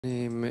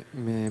If,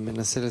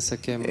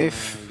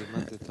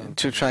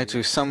 to try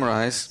to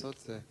summarize,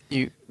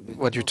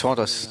 what you taught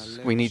us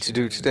we need to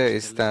do today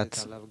is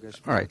that,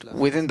 all right,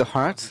 within the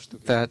heart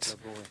that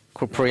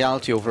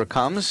corporeality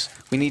overcomes,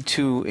 we need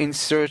to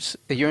insert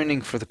a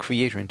yearning for the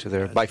Creator into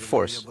there by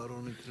force.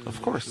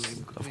 Of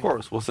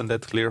course. Wasn't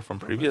that clear from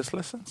previous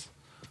lessons?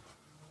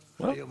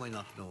 Well,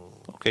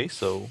 okay,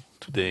 so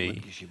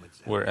today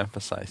we're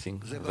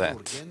emphasizing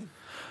that.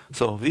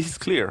 So this is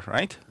clear,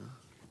 right?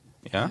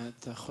 Yeah?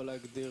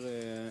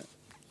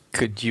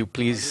 Could you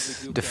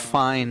please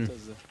define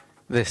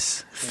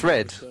this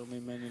thread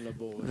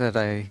that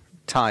I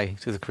tie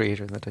to the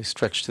Creator, that I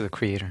stretch to the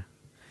Creator?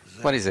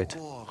 What is it?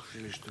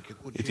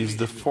 It is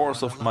the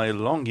force of my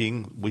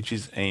longing which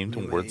is aimed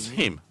towards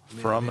Him,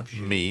 from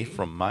me,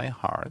 from my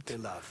heart,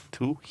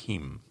 to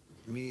Him.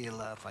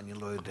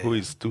 Who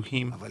is to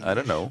Him? I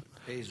don't know,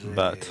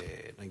 but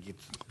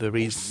there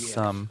is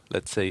some,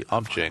 let's say,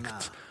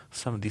 object,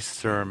 some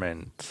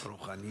discernment,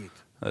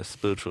 a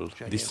spiritual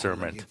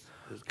discernment,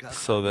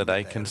 so that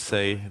I can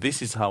say,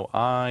 this is how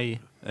I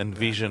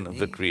envision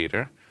the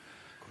Creator,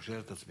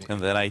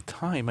 and then I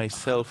tie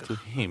myself to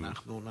Him.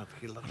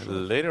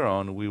 Later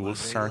on, we will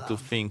start to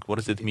think, what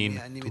does it mean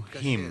to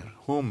Him?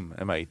 Whom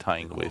am I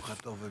tying with?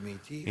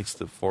 It's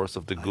the force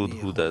of the good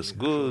who does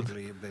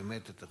good.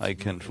 I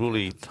can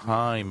truly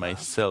tie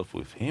myself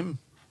with Him.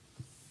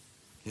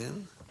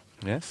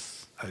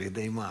 Yes?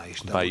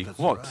 By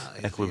what?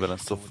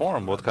 Equivalence of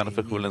form. What kind of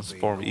equivalence of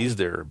form is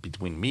there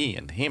between me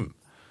and Him?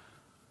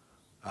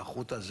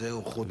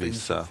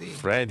 This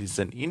thread is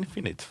an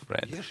infinite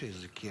thread.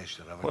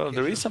 Well,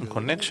 there is some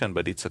connection,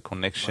 but it's a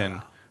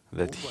connection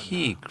that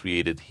He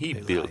created, He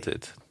built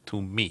it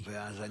to me.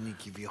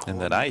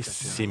 And that I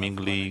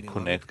seemingly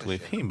connect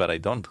with Him, but I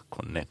don't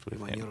connect with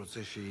Him.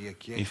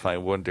 If I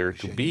want there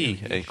to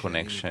be a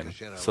connection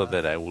so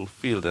that I will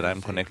feel that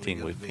I'm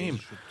connecting with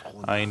Him,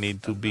 I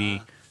need to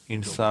be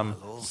in some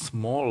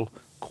small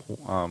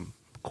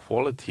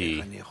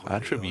quality,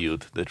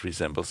 attribute that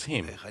resembles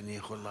Him.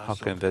 How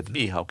can that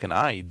be? How can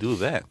I do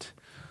that?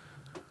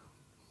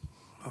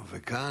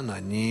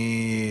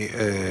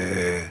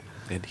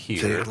 And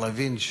here,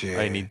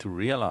 I need to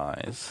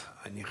realize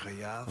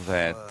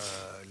that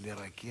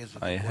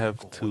I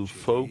have to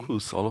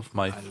focus all of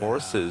my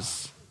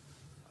forces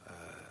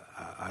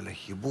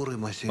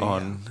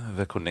on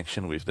the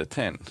connection with the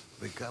ten.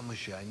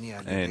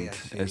 And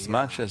as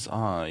much as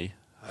I,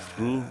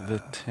 through the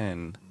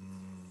ten,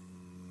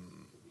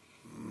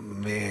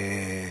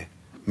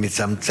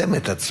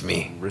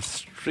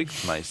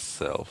 restrict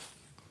myself,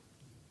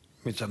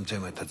 as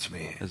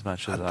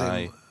much as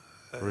I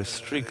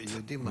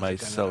restrict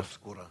myself.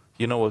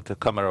 You know what a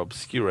camera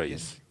obscura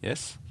is,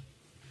 yes?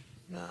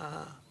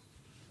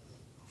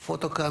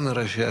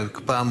 Photographic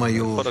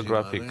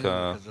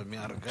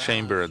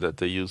chamber that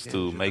they used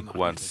to make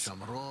once,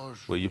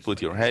 where you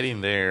put your head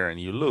in there and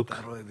you look,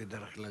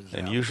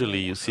 and usually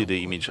you see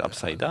the image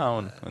upside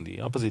down and the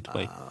opposite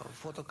way.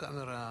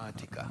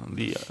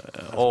 The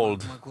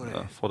old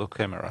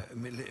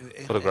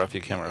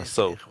photographic camera.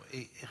 So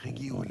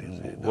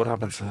what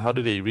happens? How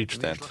do they reach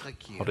that?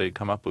 How do they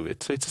come up with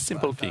it? So it's a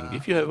simple thing.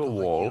 If you have a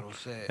wall,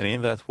 and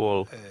in that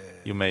wall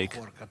you make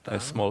a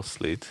small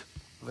slit,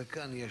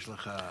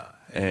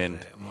 and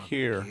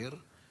here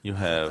you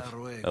have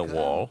a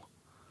wall,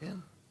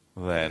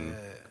 then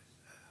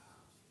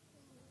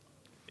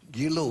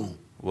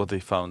what they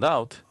found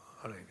out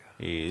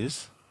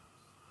is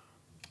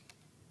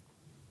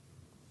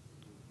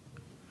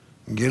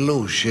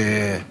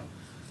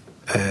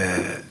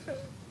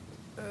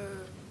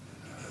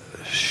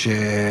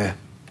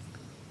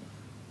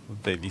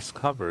they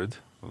discovered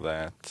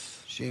that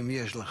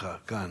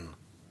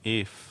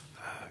if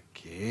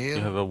you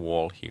have a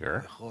wall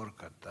here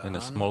and a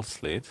small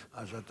slit,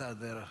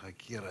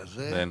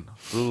 then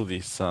through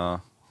this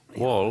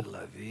wall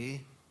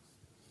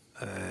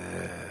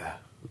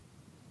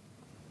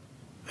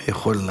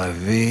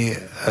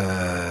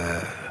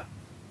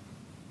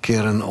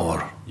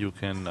you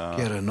can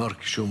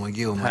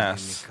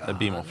pass a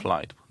beam of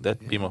light.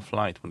 That beam of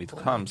light, when it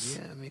comes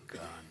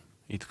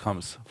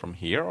from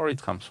here or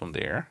it comes from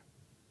there.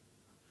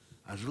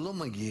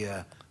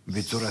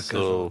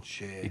 So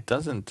it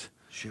doesn't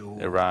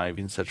arrive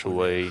in such a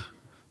way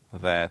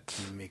that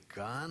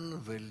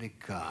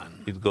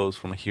it goes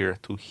from here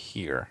to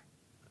here.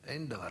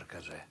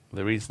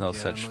 There is no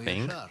such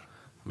thing,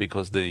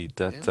 because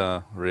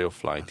that ray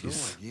of light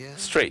is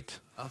straight.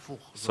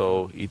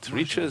 So it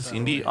reaches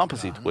in the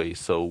opposite way.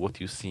 So what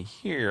you see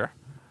here,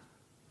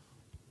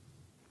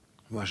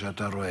 what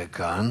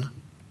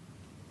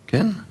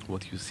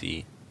you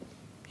see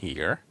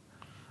here,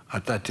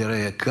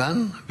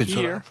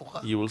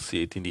 you will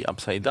see it in the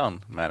upside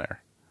down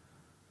manner.